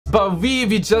but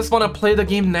we just want to play the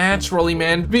game naturally,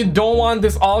 man. We don't want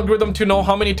this algorithm to know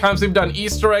how many times we've done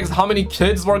Easter eggs, how many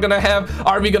kids we're gonna have,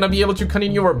 are we gonna be able to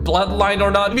continue our bloodline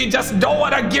or not. We just don't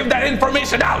want to give that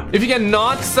information out. If you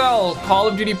cannot sell Call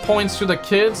of Duty points to the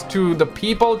kids, to the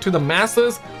people, to the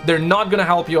masses, they're not gonna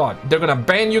help you out. They're gonna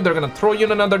ban you, they're gonna throw you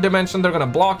in another dimension, they're gonna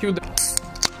block you.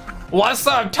 What's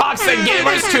up, toxic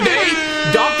gamers? Today,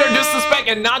 DrDisrespect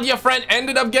and Nadia friend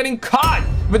ended up getting caught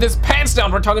with his pants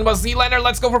down. We're talking about Zlaner.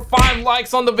 Let's go for 5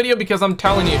 likes on the video because I'm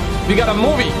telling you, we got a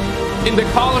movie in the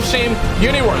Call of Shame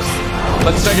universe.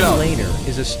 Let's check it out. Zlaner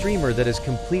is a streamer that is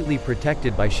completely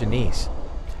protected by Shanice.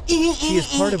 She is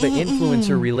part of an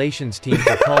influencer relations team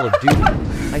for Call of Duty.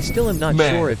 I still am not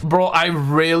sure if... Bro, I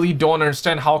really don't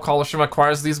understand how Call of Shame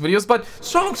acquires these videos, but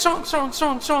strong.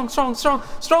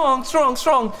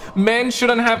 Men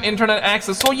shouldn't have internet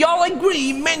access. So y'all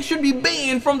agree men should be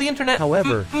banned from the internet.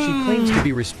 However, she claims to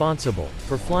be responsible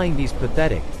for flying these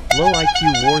pathetic,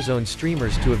 low-IQ Warzone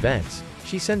streamers to events.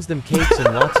 She sends them cakes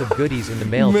and lots of goodies in the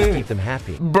mail to keep them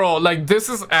happy. Bro, like, this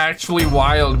is actually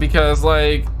wild because,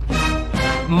 like...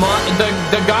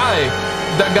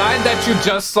 The guy that you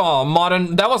just saw,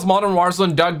 that was Modern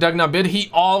Warzone DrDisrespect, he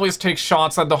always takes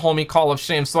shots at the homie Call of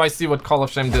Shame, so I see what Call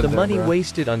of Shame did. The there, money bro.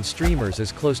 wasted on streamers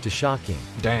is close to shocking.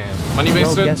 Damn. Money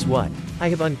wasted? Well, guess what? I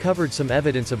have uncovered some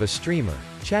evidence of a streamer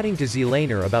chatting to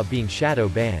Zlaner about being shadow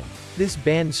banned. This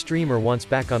banned streamer wants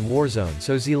back on Warzone,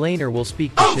 so Zlaner will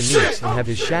speak to Shanice and have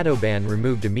his shadow ban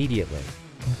removed immediately.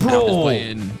 Bro! I was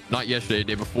playing, not yesterday, the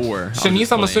day before.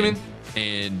 Shanice, I'm assuming?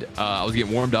 And I was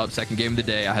getting warmed up, second game of the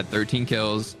day. I had 13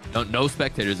 kills. No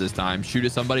spectators this time. Shoot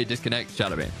at somebody, disconnect,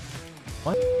 shadow ban.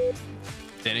 What?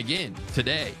 Then again,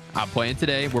 today, I'm playing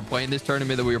today. We're playing this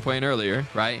tournament that we were playing earlier,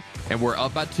 right? And we're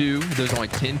up by 2. There's only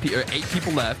 8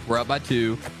 people left. We're up by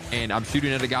 2. And I'm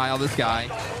shooting at a guy on this guy.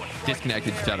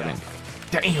 Disconnected, shadow ban.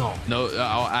 Damn. No,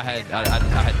 I had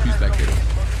 2 spectators.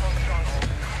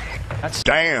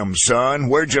 Damn, son,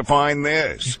 where'd you find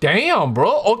this? Damn,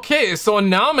 bro. Okay, so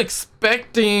now I'm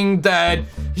expecting that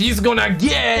he's gonna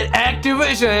get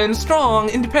Activision, strong,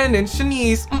 independent,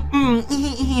 Shanice.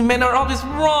 Men are always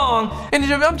wrong. And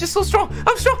I'm just so strong.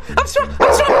 I'm strong.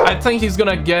 I think he's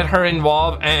gonna get her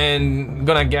involved and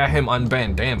gonna get him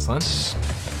unbanned. Damn, son.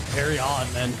 Very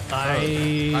odd, man.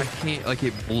 I can't, like,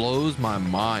 it blows my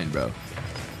mind, bro.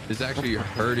 It's actually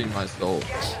hurting my soul.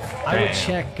 I would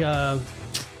check,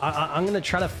 I'm gonna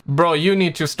try to. Bro, you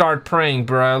need to start praying,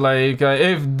 bro. Like,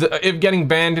 if getting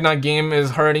banned in a game is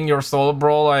hurting your soul,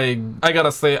 bro, like, I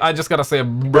just gotta say a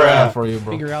bruh for you,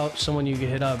 bro. Figure out someone you can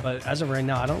hit up, but as of right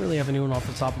now, I don't really have anyone off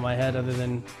the top of my head other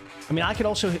than. I mean, I could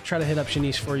also try to hit up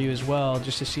Shanice for you as well,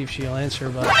 just to see if she'll answer,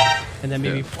 but and then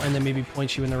maybe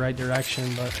point you in the right direction.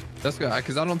 But that's good,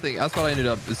 because I don't think that's what I ended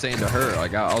up saying to her.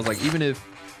 Like, I was like, even if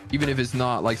it's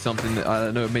not like something that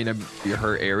I know, it may not be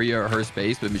her area or her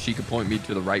space, but she could point me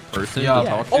to the right person to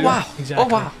talk to. Oh wow, exactly. Oh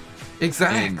wow,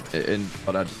 exactly.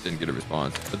 But I just didn't get a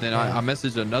response. But then I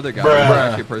messaged another guy,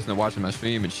 actually a person that watching my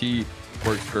stream, and she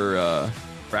works for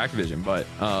Activision. But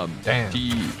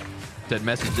she said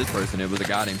message this person. It was a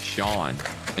guy named Sean,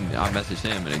 and I messaged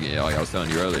him, and again, like I was telling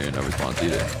you earlier, no response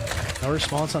either. No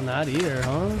response on that either,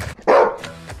 huh?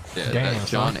 Yeah, that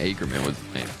John Ackerman was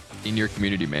his name. Senior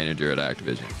community manager at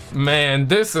Activision. Man,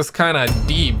 this is kind of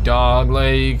deep, dog.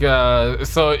 Like,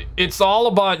 so it's all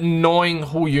about knowing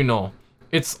who you know.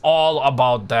 It's all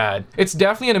about that. It's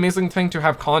definitely an amazing thing to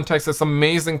have context. It's an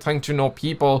amazing thing to know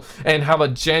people and have a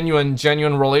genuine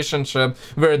relationship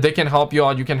where they can help you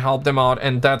out, you can help them out,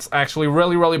 and that's actually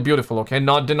really beautiful, okay?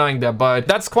 Not denying that, but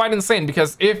that's quite insane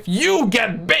because if you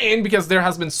get banned, because there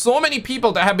has been so many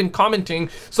people that have been commenting,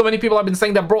 so many people have been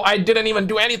saying that, bro, I didn't even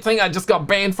do anything, I just got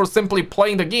banned for simply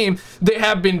playing the game. They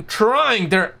have been trying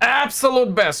their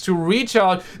absolute best to reach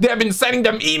out. They have been sending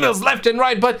them emails left and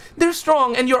right, but they're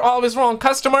strong and you're always wrong.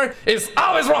 Customer is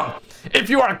always wrong. If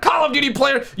you are a Call of Duty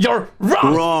player, you're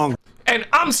wrong. And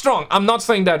I'm strong. I'm not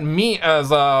saying that me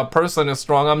as a person is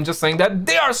strong. I'm just saying that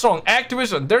they are strong.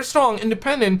 Activision, they're strong,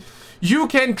 independent. You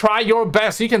can try your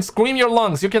best. You can scream your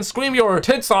lungs. You can scream your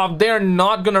tits off. They're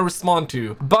not gonna respond to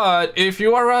you. But if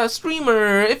you are a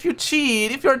streamer, if you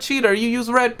cheat, if you're a cheater, you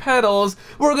use red pedals,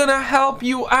 we're gonna help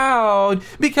you out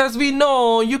because we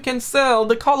know you can sell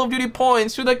the Call of Duty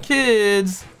points to the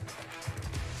kids.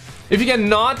 If you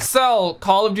cannot sell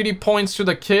Call of Duty points to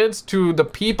the kids, to the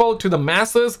people, to the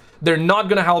masses, they're not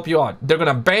gonna help you out. They're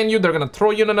gonna ban you, they're gonna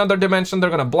throw you in another dimension, they're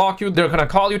gonna block you, they're gonna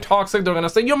call you toxic, they're gonna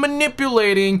say you're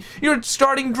manipulating, you're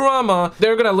starting drama.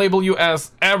 They're gonna label you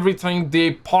as everything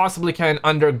they possibly can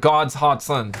under God's hot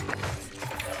sun.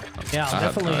 Yeah, I'll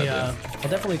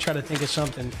definitely try to think of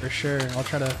something for sure.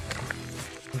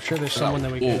 I'm sure there's someone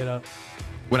that we can hit up.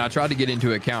 when I tried to get into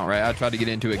an account, right? I tried to get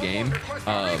into a game.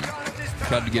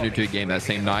 Tried to get into a game that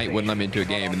same night, wouldn't let me into a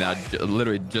game, and then I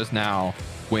literally just now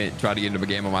tried to get into a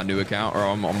game on my new account, or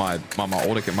on my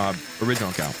old account, my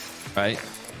original account, right?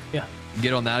 Yeah.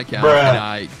 Get on that account, and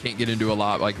I can't get into a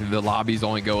lot. Like the lobbies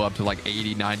only go up to like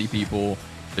 80, 90 people.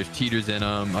 There's cheaters in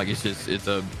them. Like it's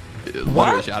a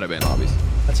literally shadow ban lobbies.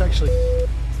 That's actually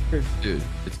weird. Dude,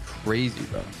 it's crazy,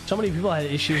 bro. So many people had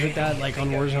issues with that, like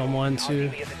on Warzone 1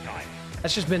 too.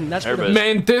 That's been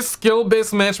man, this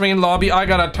skill-based matchmaking lobby, I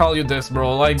gotta tell you this,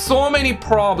 bro. Like, so many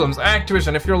problems.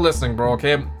 Activision, if you're listening, bro,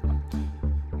 okay?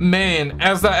 Man,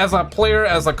 as a player,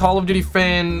 as a Call of Duty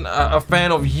fan, a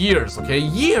fan of years, okay?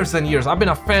 Years and years. I've been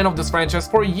a fan of this franchise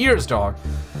for years, dog.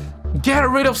 Get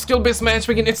rid of skill-based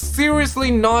matchmaking. It's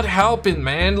seriously not helping,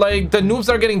 man. Like, the noobs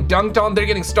are getting dunked on. They're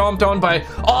getting stomped on by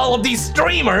all of these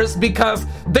streamers because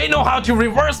they know how to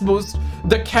reverse boost.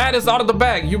 The cat is out of the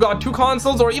bag. You got 2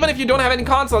 consoles, or even if you don't have any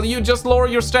console, you just lower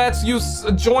your stats, you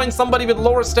join somebody with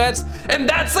lower stats, and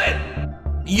that's it.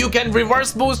 You can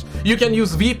reverse boost, you can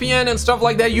use VPN and stuff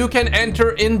like that. You can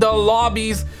enter in the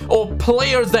lobbies of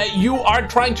players that you are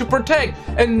trying to protect,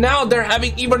 and now they're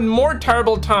having even more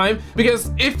terrible time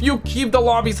because if you keep the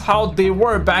lobbies how they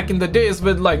were back in the days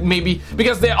with, like, maybe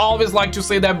because they always like to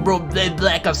say that, bro,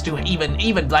 Black Ops 2,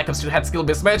 even Black Ops 2 had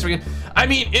skill-based matchmaking. I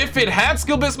mean, if it had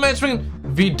skill-based matchmaking,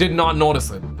 we did not notice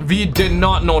it. We did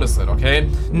not notice it, okay?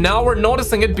 Now we're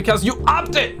noticing it because you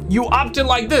upped it. You upped it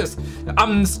like this.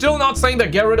 I'm still not saying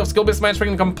that get rid of skill-based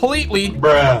matchmaking completely.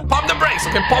 Bruh. Pump the brakes,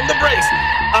 okay? Pump the brakes.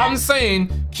 I'm saying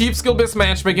keep skill-based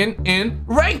matchmaking in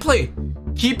rank play.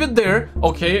 Keep it there,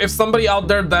 okay? If somebody out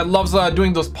there that loves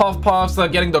doing those puffs,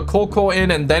 getting the cocoa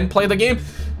in and then play the game,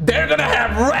 they're gonna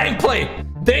have rank play.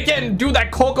 They can do that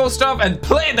cocoa stuff and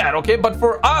play that, okay? But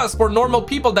for us, for normal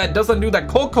people that doesn't do that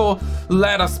cocoa,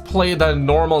 let us play the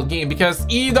normal game, because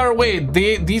either way,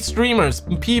 these streamers,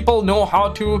 people know how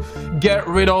to get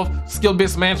rid of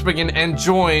skill-based matchmaking and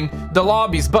join the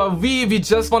lobbies. But we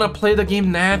just want to play the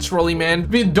game naturally, man.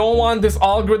 We don't want this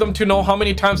algorithm to know how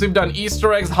many times we've done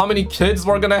Easter eggs, how many kids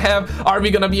we're gonna have, are we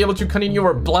gonna be able to continue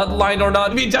our bloodline or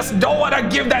not. We just don't want to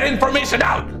give that information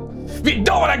out. We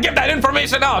don't want to give that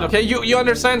information out, okay? You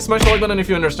understand? Smash the like button if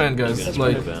you understand, guys.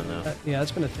 Like, yeah,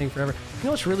 that's been a thing forever. You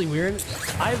know what's really weird?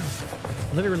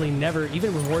 I've literally never,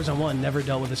 even with Warzone 1, never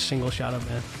dealt with a single shadow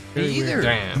ban. Me either.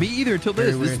 Damn. Me either till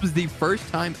this. This was the first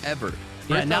time ever.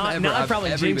 Yeah, now I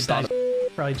probably jinxed that.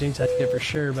 Probably jinxed that shit for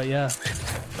sure, but yeah.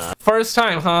 First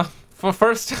time, huh? For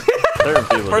first time. Certain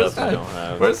people first definitely time. don't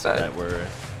have first time. that word.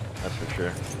 That's for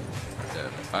sure. Yeah,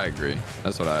 I agree.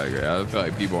 That's what I agree. I feel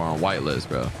like people are on whitelist,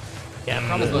 bro. Yeah,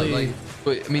 probably.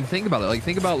 But I mean, think about it. Like,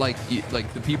 think about like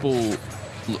the people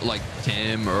like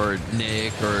Tim or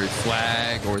Nick or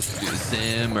Swag or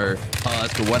Sim or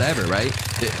Husk or whatever, right?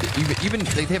 Even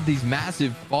they have these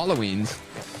massive followings,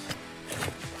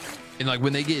 and like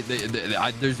when they get,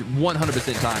 there's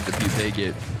 100% times that they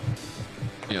get,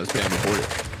 you know, spam reported.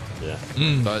 Yeah.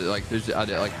 So like,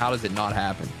 like, how does it not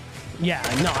happen? Yeah,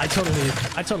 no, I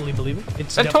totally believe it.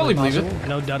 It's I totally believe possible,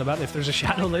 no doubt about it. If there's a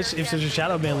shadow list, if there's a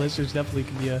shadow ban list, there's definitely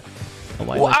could be a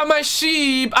white list. I'm a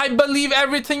sheep. I believe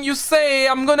everything you say.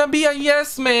 I'm gonna be a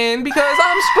yes man because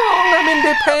I'm strong. I'm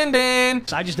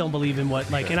independent. I just don't believe in what,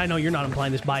 like, and I know you're not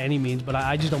implying this by any means, but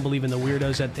I just don't believe in the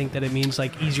weirdos that think that it means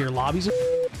like easier lobbies.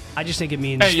 I just think it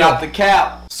means stop the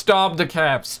cap. Stop the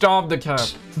cap. Stop the cap.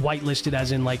 Whitelisted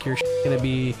as in like you're gonna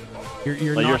be,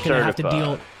 you're not gonna have to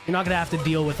deal. You're not gonna have to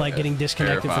deal with like getting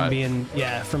disconnected from being,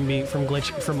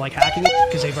 from like hacking it,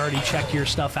 because they've already checked your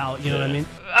stuff out. You know what I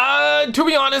mean? To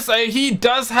be honest, he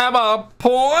does have a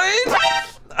point.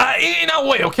 In a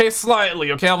way, okay,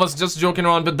 slightly, okay. I was just joking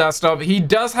around with that stuff. He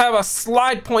does have a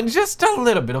slight point, just a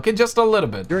little bit, okay, just a little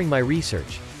bit. During my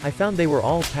research, I found they were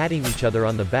all patting each other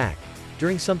on the back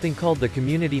during something called the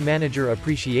Community Manager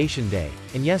Appreciation Day,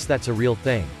 and yes, that's a real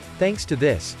thing. Thanks to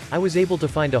this, I was able to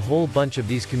find a whole bunch of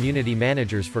these community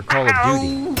managers for Call of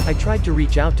Duty. I tried to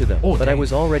reach out to them, but I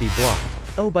was already blocked.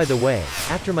 Oh, by the way,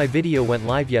 after my video went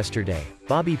live yesterday,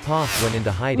 Bobby Poff went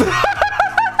into hiding.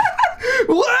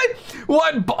 What?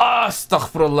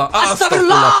 Astaghfirullah.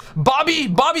 Astaghfirullah.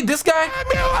 Bobby, this guy?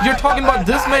 You're talking about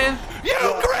this man?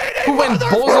 Who went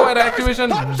bozo at Activision?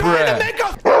 Bruh.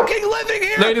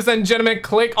 Ladies and gentlemen,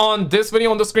 click on this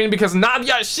video on the screen because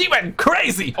Nadia, she went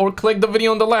crazy. Or click the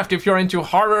video on the left if you're into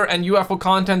horror and UFO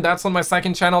content. That's on my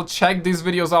second channel. Check these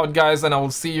videos out, guys, and I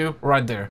will see you right there.